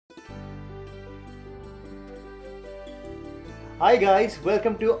Hi guys,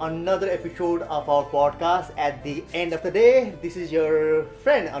 welcome to another episode of our podcast. At the end of the day, this is your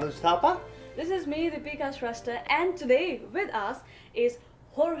friend Anuj Thapa. This is me, Deepika Shrestha, and today with us is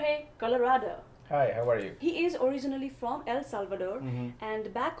Jorge Colorado. Hi, how are you? He is originally from El Salvador, Mhm.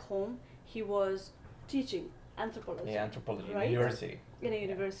 and back home he was teaching anthropology. Yeah, Anthropology Right? University. In a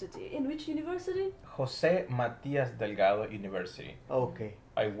university. In which university? Jose Matias Delgado University. Okay.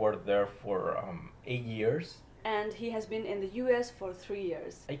 I worked there for 8 years. And he has been in the US for 3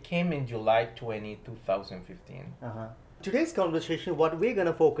 years. I came in July 2015. Uh-huh. Today's conversation, what we're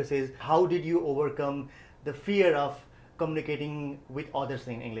gonna focus is how did you overcome the fear of communicating with others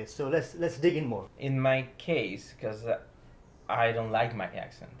in English? So let's dig in more. In my case, because I don't like my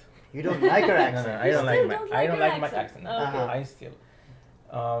accent. You don't like her No, accent. no, I You don't still like my don't I like don't your like my accent? accent. Okay. I still.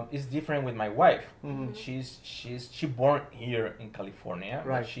 It's different with my wife. Mhm. She born here in California,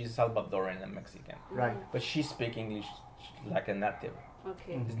 Right. but she's Salvadoran and Mexican. Right. But she speaks English like a native.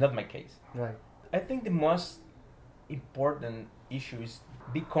 Okay. Mhm. It's not my case. Right. I think the most important issue is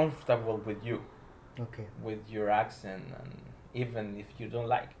be comfortable with you, Okay. with your accent, and even if you don't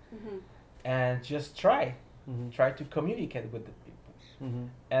like, Mm-hmm. and just try Mhm. to communicate with the people. Mhm.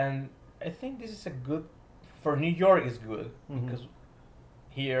 And I think this is a good for New York is good Mhm. because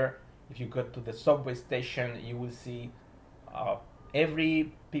here, if you go to the subway station, you will see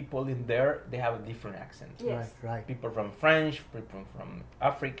every people in there they have a different accent. Yes. Right. Right. People from French, people from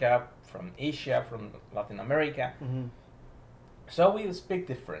Africa, from Asia, from Latin America. Mhm. So we speak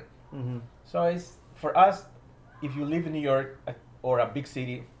different. Mhm. So it's for us, if you live in New York or a big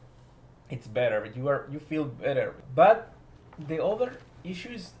city, it's better. You feel better. But the other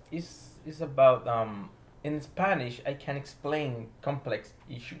issue is about in Spanish I can explain complex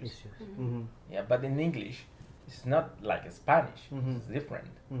issues. Issues. Mhm. Mhm. Yeah, but in English it's not like Spanish. Mhm. It's different,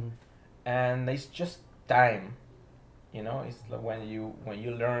 Mhm. and it's just time. It's like when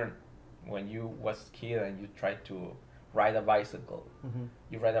you learn when you was kid and you try to ride a bicycle. Mhm.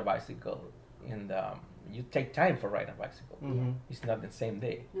 You ride a bicycle and you take time for riding a bicycle. Mhm. It's not the same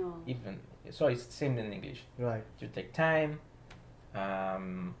day. No. Even so, it's the same in English. Right. You take time.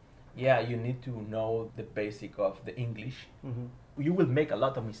 You need to know the basic of the English. Mhm. You will make a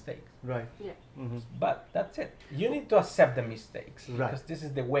lot of mistakes, Right. Yeah. Mhm. but that's it. You need to accept the mistakes Right. because this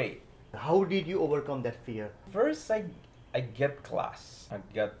is the way. How did you overcome that fear? First, I get class. I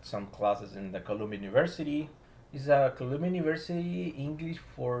got some classes in the Columbia University. It's a Columbia University English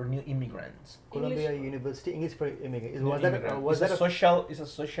for new immigrants. Columbia English- University English for immigrants. New Was that immigrant. was it's that a social? It's a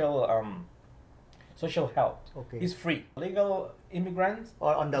social help. Okay. It's free. Legal immigrants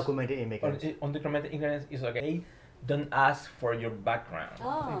or undocumented or immigrants? undocumented immigrants is okay. They don't ask for your background.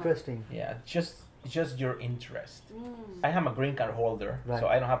 Ah. Interesting. Yeah, just your interest. Mm. I am a green card holder, Right. so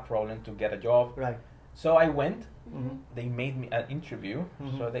I don't have problem to get a job. Right. So I went. Mhm. They made me an interview,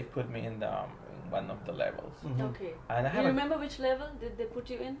 Mhm. so they put me in one of the levels. Mhm. Okay. And I Do have you a- remember which level did they put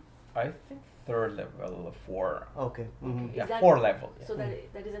you in? I think third level, 4. Okay. Mhm. Is Yeah, that- 4 level. Yeah. So that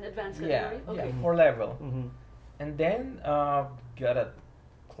is an advanced yeah, category? yeah, Okay. 4 level. Mhm. And then got a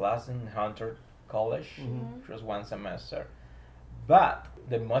class in Hunter College, Mhm. which was 1 semester. But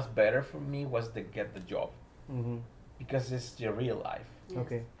the most better for me was to get the job Mhm. because it's the real life. Yes.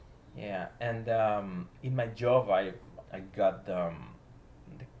 Okay. Yeah, and in my job I got the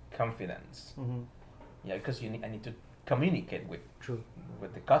confidence. Mhm. Yeah, because I need to communicate True.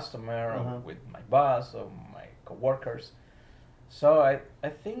 with the customer Uh-huh. or with my boss or my coworkers. So I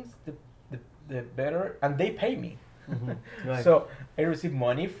think the better, and they pay me. Mhm. Right. So I receive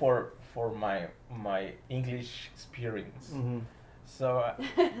money for my English experience. Mhm. So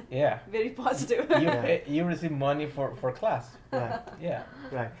yeah, Very positive. Yeah. you receive money for class. Right. Yeah,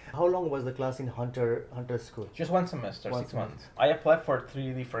 Right. How long was the class in Hunter School? just 1 semester, One 6 semester. months. I applied for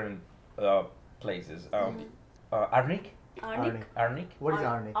 3 different places. Arnic. Arnic. Arnic. What is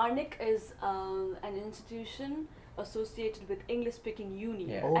Arnic? Arnic is an institution associated with English Speaking Union.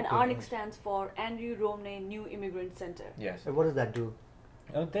 Yeah. And Okay, Arnic nice. stands for Andrew Romney New Immigrant Center. Yes. What does that do?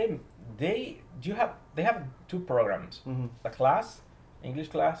 They have 2 programs. Mhm. A class, English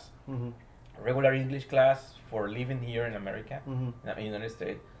class, Mhm. regular English class for living here in America, Mhm. in the United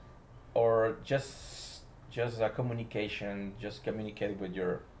States, or just a communication, just communicate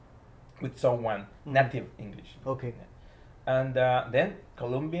with someone Mhm. native English. Okay. And then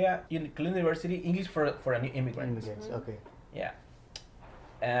Columbia University English for a new immigrant. Immigrants. Mhm. Okay. Yeah,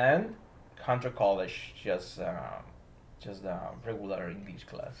 and Hunter College just a regular English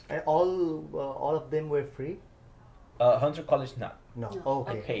class. And all of them were free? Hunter College not. No. No.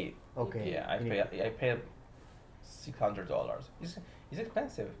 Okay. I paid. Okay. Yeah, I paid $600. It's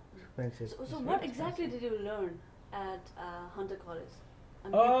expensive. Expensive. So It's what very exactly did you learn? at Hunter College? I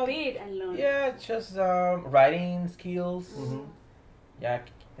mean, Oh, you paid and learned. Yeah, just writing skills. Mhm. Yeah,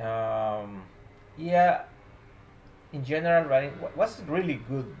 yeah. In general, writing was a really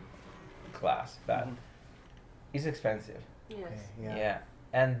good class, but Mhm. it's expensive. Yes. Okay, Yeah.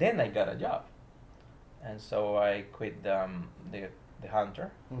 And then I got a job, and so I quit the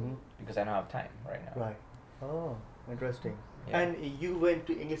Hunter Mhm. because I don't have time right now. Right. Oh, interesting. Yeah. And you went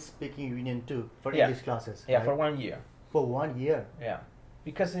to English speaking union too for Yeah. English classes. Yeah, right? for 1 year. For 1 year. Yeah,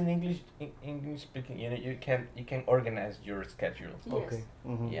 because in English speaking, you can organize your schedule. Yes. Okay.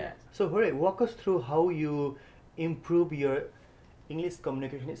 Mhm. Yeah. So, Jorge, walk us through how you improve your English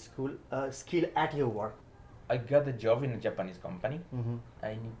communication skill at your work. I got a job in a Japanese company. Mm-hmm.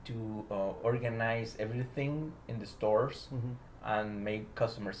 I need to organize everything in the stores Mm-hmm. and make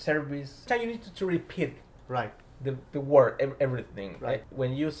customer service. So you need to repeat Right. the word, everything. Right.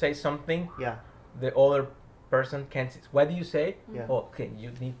 When you say something, Yeah. the other person can't. What do you say? Yeah. Oh, okay,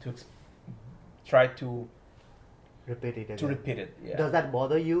 you need to try to Repeat it again. repeat it. Yeah. Does that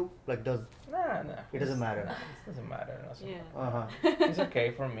bother you? Like, does Nah. It doesn't matter. Nah, it doesn't matter. No, so- Yeah. uh-huh. It's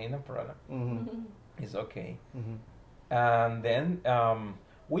okay for me, no problem. Mm-hmm. It's okay. Mm-hmm. And then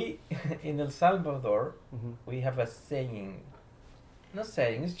we in El Salvador Mm-hmm. we have a saying. Not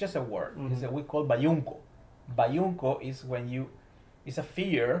saying, it's just a word. Mhm. It's a, we call bayunco. Bayunco is when it's a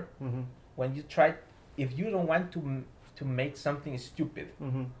fear Mm-hmm. when you try, if you don't want to make something stupid.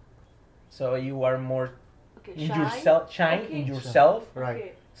 Mm-hmm. So you are more Okay. in Shy? yourself, shine Okay. in yourself. Right.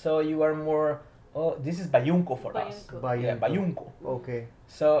 Okay. So you are more, oh, this is bayunco for us. Bayunco. Yeah, bayunco. Okay.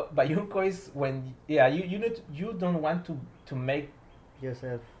 So bayunco is when, yeah, you don't want to make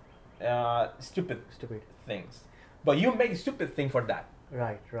Yourself stupid stupid. things, but you make stupid thing for that.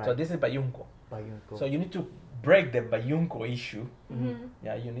 Right. Right. So this is bayunco. Bayunco. So you need to break the bayunco issue. Mm-hmm.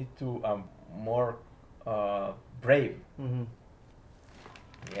 Yeah, you need to more brave. Mm-hmm.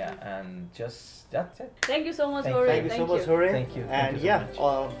 Yeah, and just that's it. Thank you so much, Thank Jorge. Thank you so much, Jorge. Thank you. And Thank you so yeah,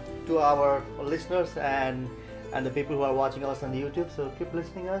 much. to our listeners and the people who are watching us on the YouTube, so keep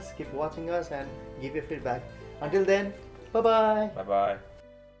listening us, keep watching us, and give your feedback. Until then, bye bye. Bye bye.